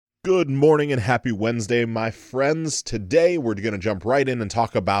Good morning and happy Wednesday, my friends. Today, we're going to jump right in and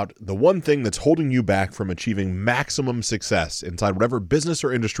talk about the one thing that's holding you back from achieving maximum success inside whatever business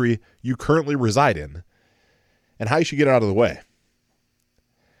or industry you currently reside in, and how you should get it out of the way.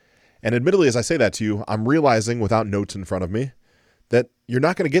 And admittedly, as I say that to you, I'm realizing without notes in front of me that you're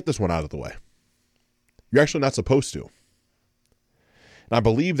not going to get this one out of the way. You're actually not supposed to. And I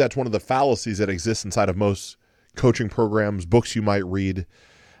believe that's one of the fallacies that exists inside of most coaching programs, books you might read,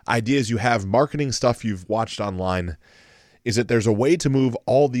 ideas you have, marketing stuff you've watched online, is that there's a way to move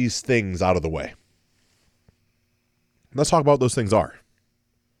all these things out of the way. Let's talk about what those things are.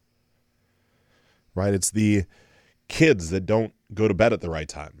 Right? It's the kids that don't go to bed at the right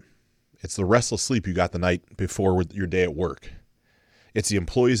time. It's the restless sleep you got the night before your day at work. It's the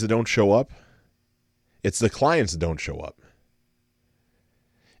employees that don't show up. It's the clients that don't show up.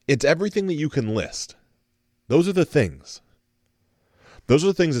 It's everything that you can list. Those are the things. Those are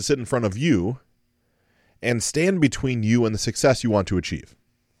the things that sit in front of you and stand between you and the success you want to achieve.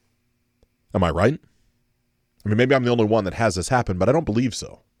 Am I right? I mean, maybe I'm the only one that has this happen, but I don't believe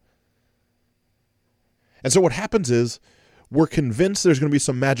so. And so what happens is we're convinced there's going to be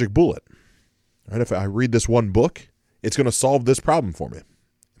some magic bullet. Right? If I read this one book, it's going to solve this problem for me.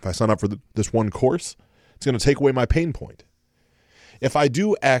 If I sign up for this one course, it's going to take away my pain point. If I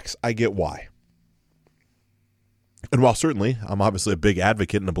do X, I get Y. And while certainly I'm obviously a big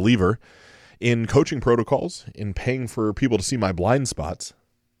advocate and a believer in coaching protocols, in paying for people to see my blind spots,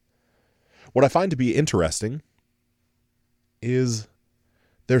 what I find to be interesting is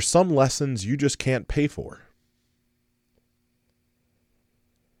there's some lessons you just can't pay for.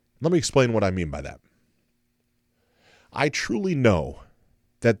 Let me explain what I mean by that. I truly know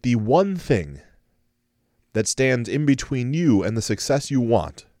that the one thing that stands in between you and the success you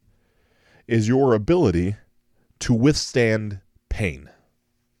want is your ability to withstand pain.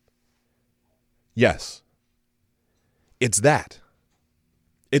 Yes, it's that.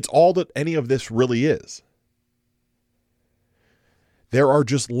 It's all that any of this really is. There are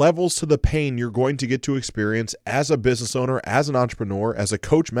just levels to the pain you're going to get to experience as a business owner, as an entrepreneur, as a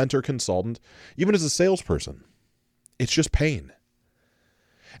coach, mentor, consultant, even as a salesperson. It's just pain.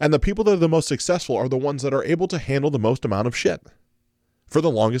 And the people that are the most successful are the ones that are able to handle the most amount of shit for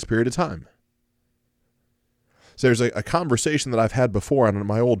the longest period of time. So there's a conversation that I've had before on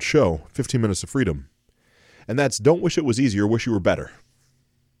my old show, 15 Minutes of Freedom, and that's don't wish it was easier, wish you were better.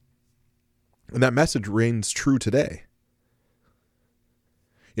 And that message reigns true today.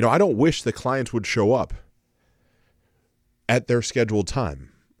 You know, I don't wish the clients would show up at their scheduled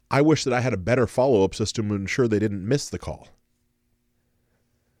time. I wish that I had a better follow-up system to ensure they didn't miss the call.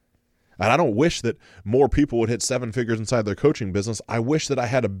 And I don't wish that more people would hit seven figures inside their coaching business. I wish that I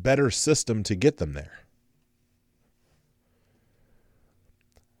had a better system to get them there.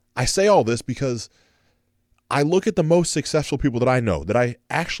 I say all this because I look at the most successful people that I know, that I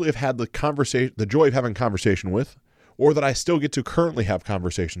actually have had the joy of having conversation with, or that I still get to currently have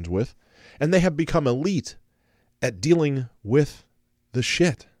conversations with, and they have become elite at dealing with the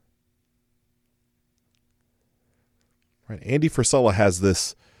shit. Right? Andy Frisella has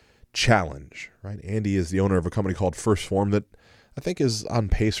this challenge, right? Andy is the owner of a company called First Form that I think is on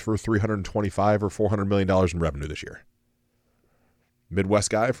pace for $325 or $400 million in revenue this year. Midwest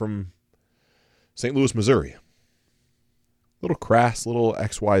guy from St. Louis, Missouri. Little crass, little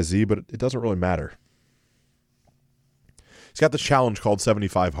XYZ, but it doesn't really matter. He's got this challenge called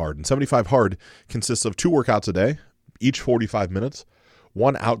 75 Hard. And 75 Hard consists of 2 workouts a day, each 45 minutes,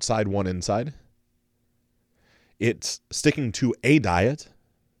 one outside, one inside. It's sticking to a diet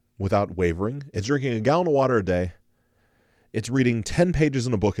without wavering. It's drinking a gallon of water a day. It's reading 10 pages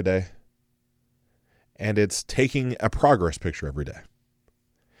in a book a day. And it's taking a progress picture every day.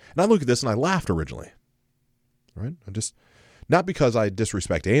 And I look at this and I laughed originally, right? Not because I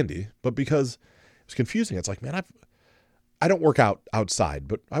disrespect Andy, but because it was confusing. It's like, man, I don't work out outside,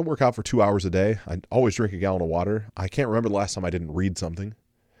 but I work out for 2 hours a day. I always drink a gallon of water. I can't remember the last time I didn't read something.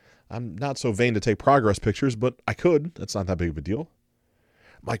 I'm not so vain to take progress pictures, but I could. That's not that big of a deal.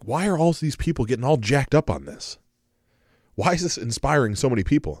 I'm like, why are all these people getting all jacked up on this? Why is this inspiring so many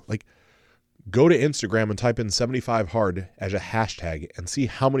people? Like, go to Instagram and type in 75 hard as a hashtag and see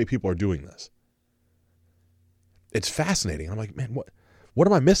how many people are doing this. It's fascinating. I'm like, man, what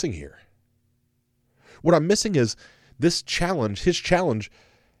am I missing here? What I'm missing is his challenge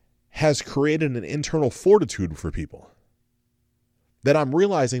has created an internal fortitude for people. That I'm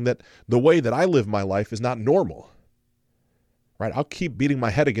realizing that the way that I live my life is not normal. Right? I'll keep beating my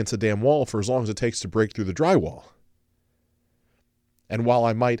head against a damn wall for as long as it takes to break through the drywall. And while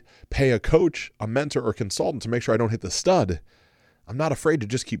I might pay a coach, a mentor, or consultant to make sure I don't hit the stud, I'm not afraid to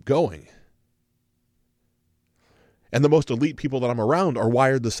just keep going. And the most elite people that I'm around are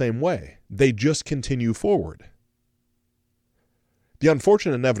wired the same way. They just continue forward. The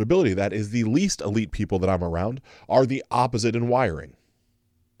unfortunate inevitability of that is the least elite people that I'm around are the opposite in wiring.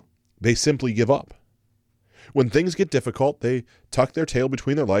 They simply give up. When things get difficult, they tuck their tail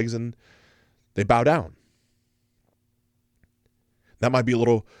between their legs and they bow down. That might be a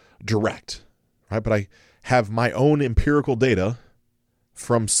little direct, right? But I have my own empirical data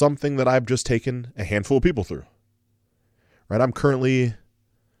from something that I've just taken a handful of people through. Right? I'm currently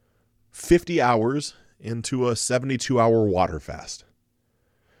 50 hours into a 72-hour water fast,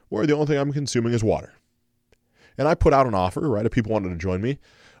 where the only thing I'm consuming is water. And I put out an offer, right? If people wanted to join me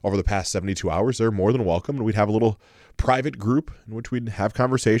over the past 72 hours, they're more than welcome. And we'd have a little private group in which we'd have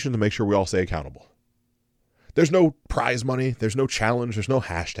conversations to make sure we all stay accountable. There's no prize money. There's no challenge. There's no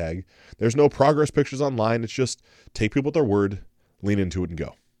hashtag. There's no progress pictures online. It's just take people at their word, lean into it, and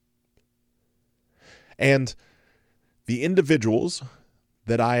go. And the individuals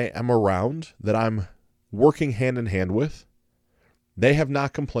that I am around, that I'm working hand in hand with, they have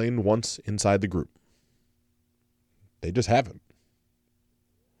not complained once inside the group. They just haven't.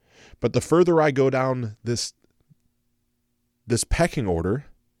 But the further I go down this pecking order,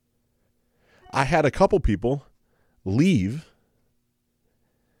 I had a couple people leave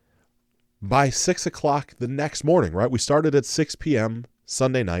by 6 o'clock the next morning, right? We started at 6 p.m.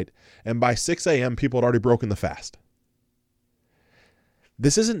 Sunday night, and by 6 a.m. people had already broken the fast.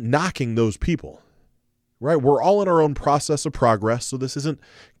 This isn't knocking those people, right? We're all in our own process of progress, so this isn't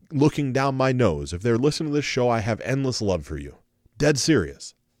looking down my nose. If they're listening to this show, I have endless love for you. Dead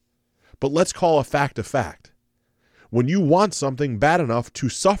serious. But let's call a fact a fact. When you want something bad enough to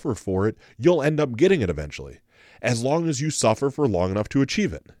suffer for it, you'll end up getting it eventually, as long as you suffer for long enough to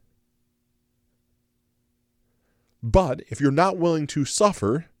achieve it. But if you're not willing to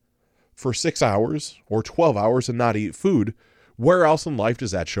suffer for 6 hours or 12 hours and not eat food, where else in life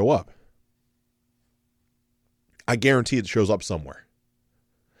does that show up? I guarantee it shows up somewhere.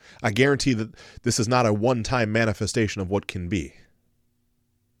 I guarantee that this is not a one-time manifestation of what can be.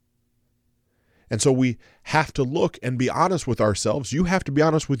 And so we have to look and be honest with ourselves. You have to be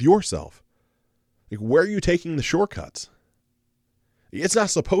honest with yourself. Like, where are you taking the shortcuts? It's not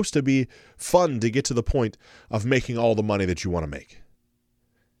supposed to be fun to get to the point of making all the money that you want to make.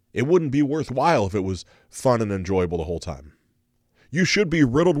 It wouldn't be worthwhile if it was fun and enjoyable the whole time. You should be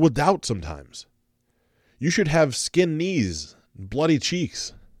riddled with doubt sometimes. You should have skinned knees, bloody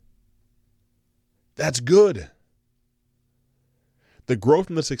cheeks. That's good. The growth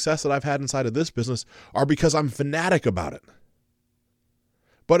and the success that I've had inside of this business are because I'm fanatic about it.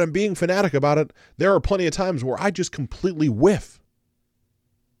 But in being fanatic about it, there are plenty of times where I just completely whiff.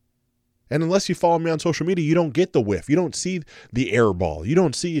 And unless you follow me on social media, you don't get the whiff. You don't see the air ball. You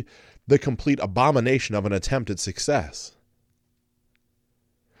don't see the complete abomination of an attempt at success.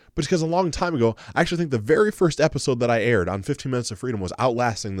 But because a long time ago, I actually think the very first episode that I aired on 15 Minutes of Freedom was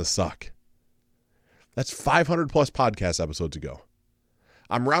Outlasting the Suck. That's 500 plus podcast episodes ago.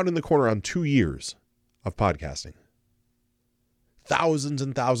 I'm rounding the corner on 2 years of podcasting. Thousands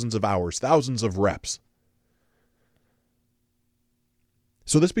and thousands of hours, thousands of reps.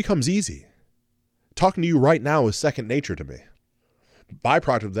 So this becomes easy. Talking to you right now is second nature to me.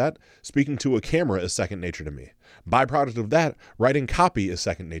 Byproduct of that, speaking to a camera is second nature to me. Byproduct of that, writing copy is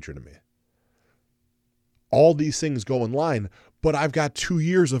second nature to me. All these things go in line, but I've got 2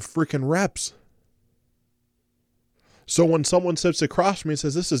 years of freaking reps. So when someone sits across from me and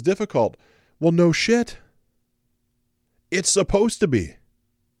says, this is difficult, well, no shit. It's supposed to be.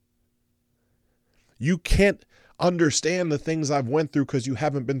 You can't understand the things I've went through because you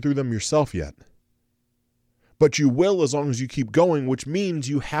haven't been through them yourself yet. But you will as long as you keep going, which means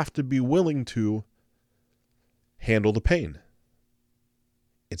you have to be willing to handle the pain.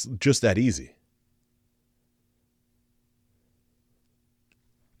 It's just that easy.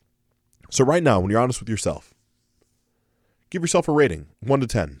 So right now, when you're honest with yourself, give yourself a rating, 1 to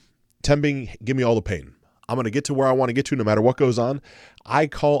 10. 10 being, give me all the pain. I'm going to get to where I want to get to no matter what goes on. I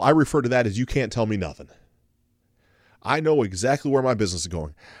refer to that as you can't tell me nothing. I know exactly where my business is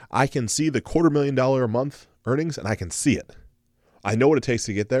going. I can see the $250,000 a month earnings, and I can see it. I know what it takes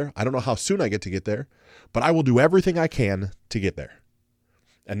to get there. I don't know how soon I get to get there, but I will do everything I can to get there.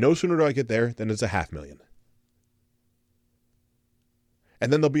 And no sooner do I get there than it's $500,000.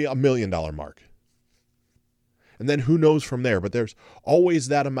 And then there'll be $1 million mark. And then who knows from there, but there's always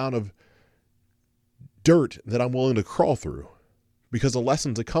that amount of dirt that I'm willing to crawl through because the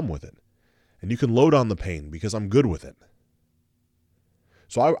lessons that come with it. And you can load on the pain because I'm good with it.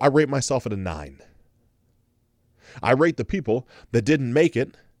 So I rate myself at a 9. I rate the people that didn't make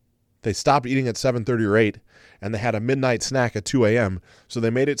it. They stopped eating at 7:30 or 8, and they had a midnight snack at 2 a.m., so they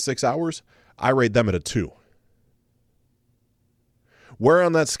made it 6 hours. I rate them at a 2. Where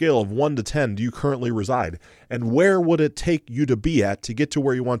on that scale of 1 to 10 do you currently reside? And where would it take you to be at to get to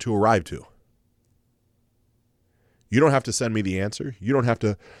where you want to arrive to? You don't have to send me the answer. You don't have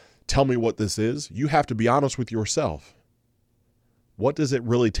to tell me what this is. You have to be honest with yourself. What does it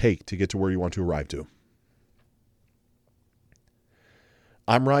really take to get to where you want to arrive to?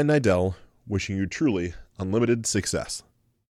 I'm Ryan Niddel, wishing you truly unlimited success.